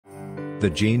The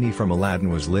genie from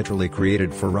Aladdin was literally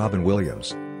created for Robin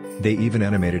Williams. They even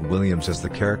animated Williams as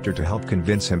the character to help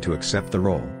convince him to accept the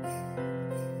role.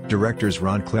 Directors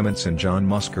Ron Clements and John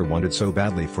Musker wanted so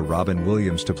badly for Robin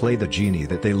Williams to play the genie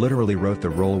that they literally wrote the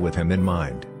role with him in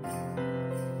mind.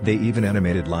 They even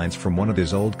animated lines from one of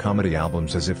his old comedy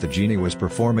albums as if the genie was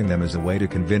performing them as a way to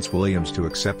convince Williams to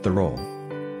accept the role.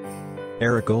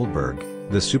 Eric Goldberg,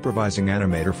 the supervising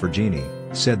animator for Genie,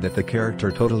 said that the character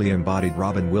totally embodied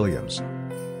Robin Williams.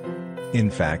 In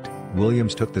fact,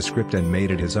 Williams took the script and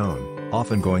made it his own,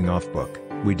 often going off-book.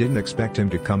 We didn't expect him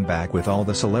to come back with all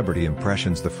the celebrity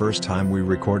impressions the first time we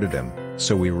recorded him,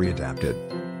 so we readapted.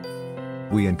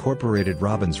 We incorporated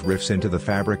Robin's riffs into the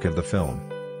fabric of the film.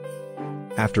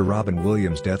 After Robin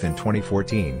Williams' death in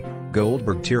 2014,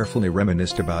 Goldberg tearfully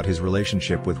reminisced about his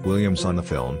relationship with Williams on the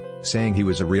film, saying he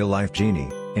was a real-life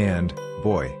genie, and,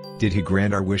 boy, did he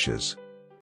grant our wishes.